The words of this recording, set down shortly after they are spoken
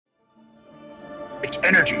Its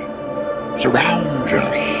energy surrounds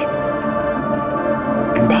us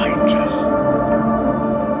and binds us.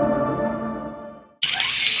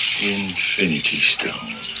 Infinity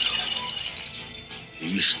Stones.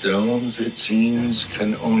 These stones, it seems,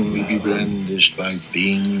 can only be brandished by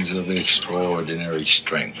beings of extraordinary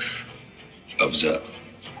strength. Observe.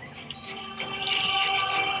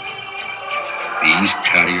 These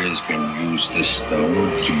carriers can use the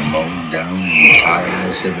stone to mow down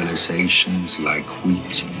entire civilizations like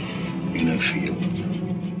wheat in a field.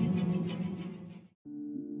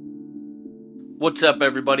 What's up,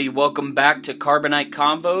 everybody? Welcome back to Carbonite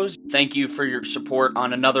Convos. Thank you for your support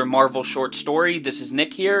on another Marvel short story. This is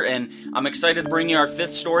Nick here, and I'm excited to bring you our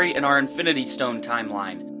fifth story in our Infinity Stone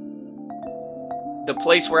timeline. The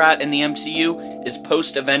place we're at in the MCU is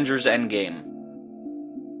post-Avengers Endgame.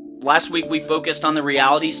 Last week we focused on the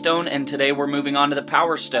Reality Stone, and today we're moving on to the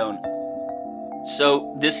Power Stone.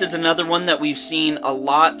 So this is another one that we've seen a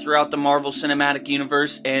lot throughout the Marvel Cinematic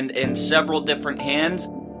Universe and in several different hands.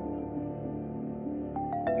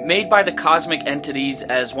 Made by the cosmic entities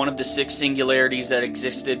as one of the six singularities that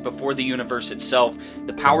existed before the universe itself,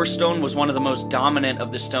 the Power Stone was one of the most dominant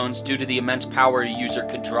of the stones due to the immense power a user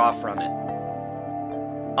could draw from it.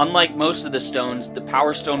 Unlike most of the stones, the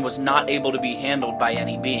Power Stone was not able to be handled by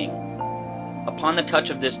any being. Upon the touch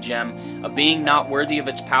of this gem, a being not worthy of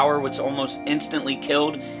its power was almost instantly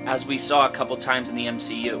killed, as we saw a couple times in the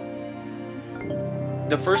MCU.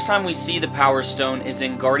 The first time we see the Power Stone is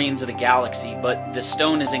in Guardians of the Galaxy, but the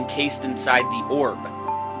stone is encased inside the orb.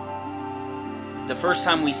 The first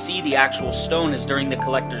time we see the actual stone is during the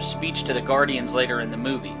Collector's speech to the Guardians later in the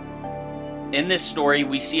movie. In this story,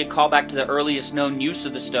 we see a callback to the earliest known use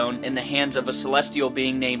of the stone in the hands of a celestial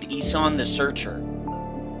being named Eson the Searcher.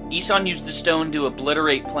 Eson used the stone to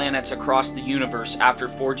obliterate planets across the universe after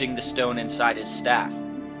forging the stone inside his staff.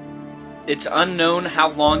 It's unknown how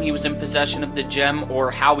long he was in possession of the gem,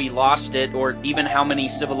 or how he lost it, or even how many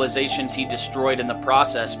civilizations he destroyed in the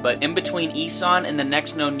process, but in between Eson and the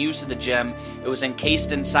next known use of the gem, it was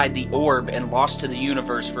encased inside the orb and lost to the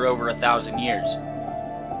universe for over 1,000 years.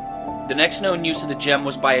 The next known use of the gem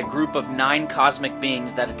was by a group of 9 cosmic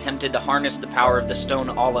beings that attempted to harness the power of the stone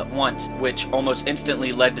all at once, which almost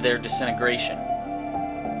instantly led to their disintegration.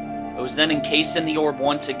 It was then encased in the orb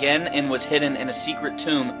once again and was hidden in a secret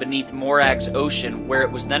tomb beneath Morag's ocean, where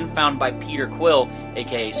it was then found by Peter Quill,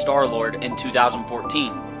 aka Star-Lord, in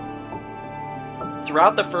 2014.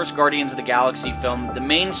 Throughout the first Guardians of the Galaxy film, the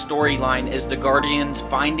main storyline is the Guardians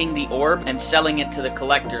finding the orb and selling it to the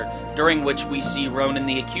Collector, during which we see Ronan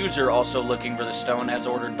the Accuser also looking for the stone as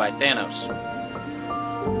ordered by Thanos.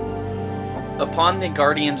 Upon the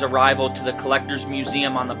Guardians' arrival to the Collector's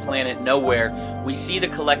museum on the planet Nowhere, we see the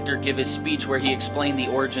Collector give his speech where he explained the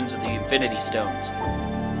origins of the Infinity Stones.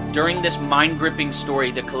 During this mind-gripping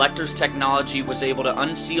story, the Collector's technology was able to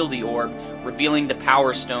unseal the orb, revealing the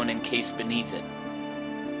Power Stone encased beneath it.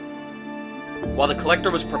 While the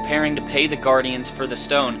Collector was preparing to pay the Guardians for the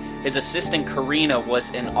stone, his assistant Karina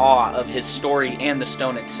was in awe of his story and the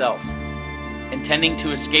stone itself. Intending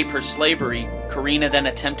to escape her slavery, Karina then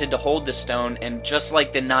attempted to hold the stone, and just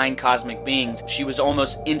like the 9 cosmic beings, she was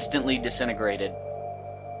almost instantly disintegrated.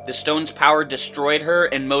 The stone's power destroyed her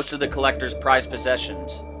and most of the Collector's prized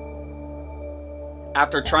possessions.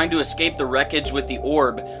 After trying to escape the wreckage with the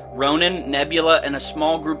orb, Ronan, Nebula, and a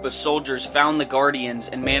small group of soldiers found the Guardians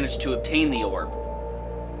and managed to obtain the orb.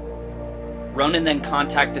 Ronan then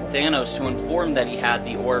contacted Thanos to inform that he had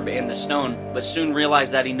the orb and the stone, but soon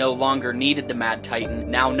realized that he no longer needed the Mad Titan,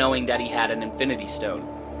 now knowing that he had an Infinity Stone.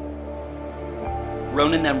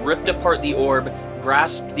 Ronan then ripped apart the orb,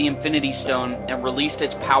 grasped the Infinity Stone, and released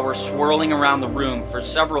its power swirling around the room for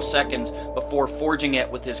several seconds before forging it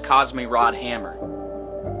with his Cosmi-Rod hammer.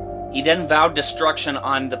 He then vowed destruction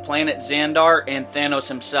on the planet Xandar and Thanos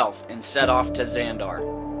himself, and set off to Xandar.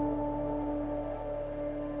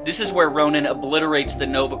 This is where Ronan obliterates the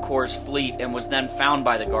Nova Corps' fleet and was then found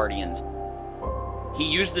by the Guardians. He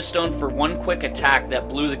used the stone for one quick attack that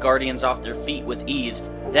blew the Guardians off their feet with ease.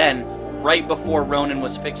 Then, right before Ronan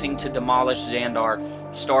was fixing to demolish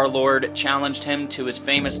Xandar, Star-Lord challenged him to his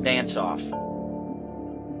famous dance-off.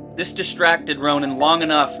 This distracted Ronan long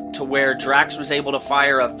enough to where Drax was able to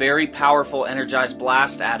fire a very powerful energized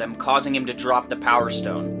blast at him, causing him to drop the Power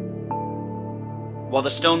Stone. While the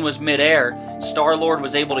stone was mid-air, Star-Lord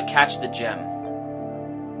was able to catch the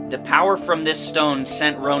gem. The power from this stone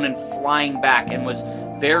sent Ronan flying back and was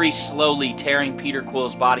very slowly tearing Peter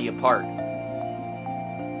Quill's body apart.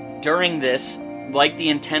 During this, like the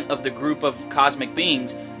intent of the group of cosmic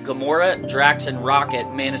beings, Gamora, Drax, and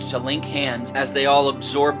Rocket managed to link hands as they all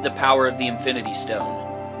absorbed the power of the Infinity Stone.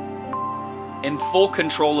 In full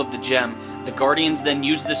control of the gem, the Guardians then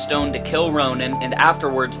used the stone to kill Ronan and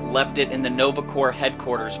afterwards left it in the Nova Corps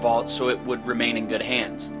headquarters vault so it would remain in good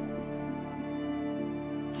hands.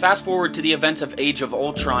 Fast forward to the events of Age of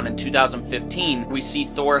Ultron in 2015, we see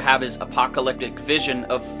Thor have his apocalyptic vision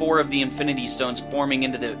of 4 of the Infinity Stones forming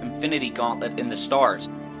into the Infinity Gauntlet in the stars,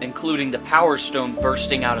 including the Power Stone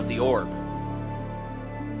bursting out of the orb.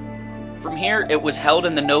 From here, it was held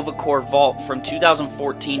in the Nova Corps vault from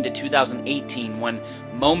 2014 to 2018 when,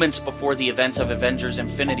 moments before the events of Avengers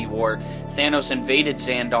Infinity War, Thanos invaded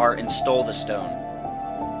Xandar and stole the stone.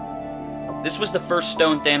 This was the first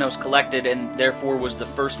stone Thanos collected and therefore was the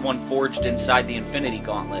first one forged inside the Infinity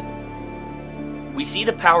Gauntlet. We see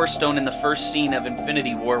the Power Stone in the first scene of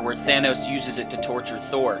Infinity War where Thanos uses it to torture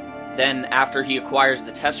Thor. Then, after he acquires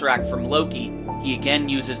the Tesseract from Loki, he again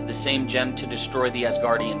uses the same gem to destroy the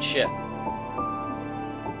Asgardian ship.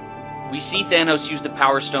 We see Thanos use the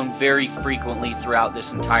Power Stone very frequently throughout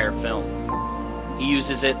this entire film. He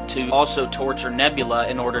uses it to also torture Nebula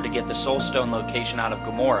in order to get the Soul Stone location out of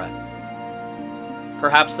Gamora.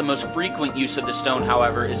 Perhaps the most frequent use of the stone,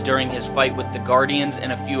 however, is during his fight with the Guardians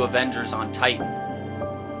and a few Avengers on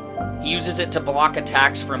Titan. He uses it to block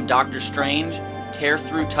attacks from Doctor Strange, tear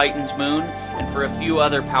through Titan's moon, and for a few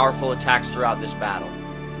other powerful attacks throughout this battle.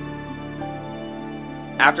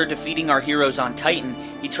 After defeating our heroes on Titan,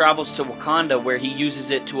 he travels to Wakanda where he uses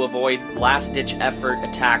it to avoid last-ditch effort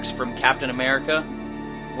attacks from Captain America,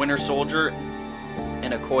 Winter Soldier,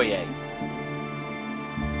 and Okoye.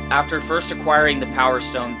 After first acquiring the Power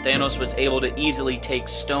Stone, Thanos was able to easily take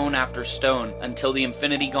stone after stone until the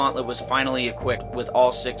Infinity Gauntlet was finally equipped with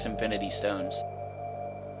all 6 Infinity Stones.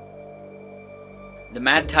 The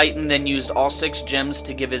Mad Titan then used all 6 gems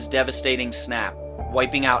to give his devastating snap,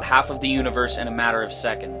 wiping out half of the universe in a matter of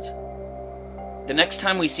seconds. The next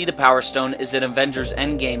time we see the Power Stone is at Avengers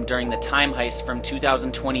Endgame during the time heist from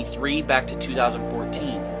 2023 back to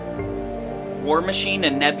 2014. War Machine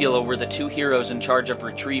and Nebula were the 2 heroes in charge of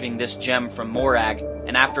retrieving this gem from Morag,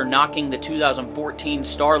 and after knocking the 2014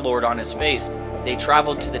 Star-Lord on his face, they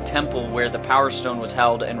traveled to the temple where the Power Stone was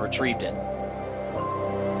held and retrieved it.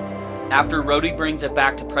 After Rhodey brings it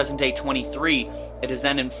back to present-day 23, it is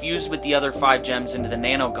then infused with the other 5 gems into the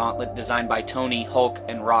Nano Gauntlet designed by Tony, Hulk,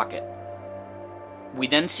 and Rocket. We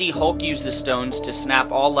then see Hulk use the stones to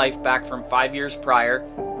snap all life back from 5 years prior,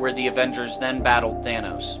 where the Avengers then battled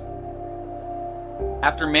Thanos.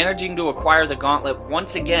 After managing to acquire the gauntlet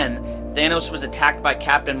once again, Thanos was attacked by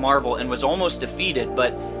Captain Marvel and was almost defeated,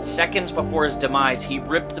 but seconds before his demise, he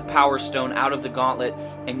ripped the Power Stone out of the gauntlet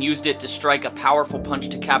and used it to strike a powerful punch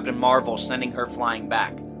to Captain Marvel, sending her flying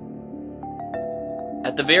back.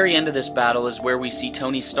 At the very end of this battle is where we see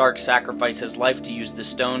Tony Stark sacrifice his life to use the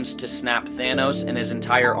stones to snap Thanos and his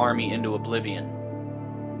entire army into oblivion.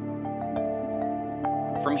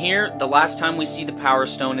 From here, the last time we see the Power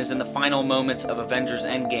Stone is in the final moments of Avengers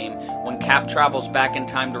Endgame, when Cap travels back in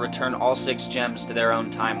time to return all 6 gems to their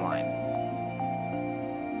own timeline.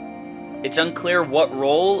 It's unclear what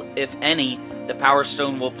role, if any, the Power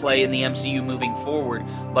Stone will play in the MCU moving forward,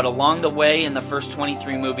 but along the way in the first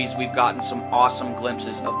 23 movies we've gotten some awesome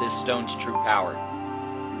glimpses of this stone's true power.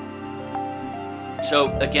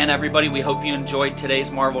 So again, everybody, we hope you enjoyed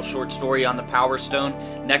today's Marvel short story on the Power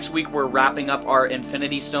Stone. Next week we're wrapping up our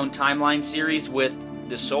Infinity Stone timeline series with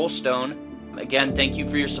the Soul Stone. Again, thank you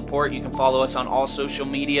for your support. You can follow us on all social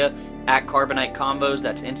media at Carbonite Convos.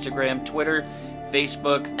 That's Instagram, Twitter,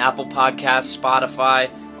 Facebook, Apple Podcasts,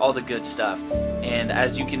 Spotify, all the good stuff. And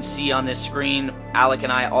as you can see on this screen, Alec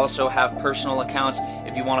and I also have personal accounts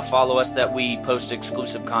if you want to follow us that we post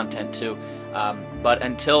exclusive content to. But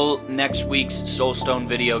until next week's Soul Stone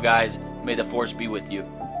video, guys, may the Force be with you.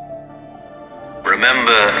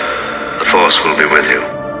 Remember, the Force will be with you.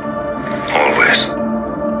 Always.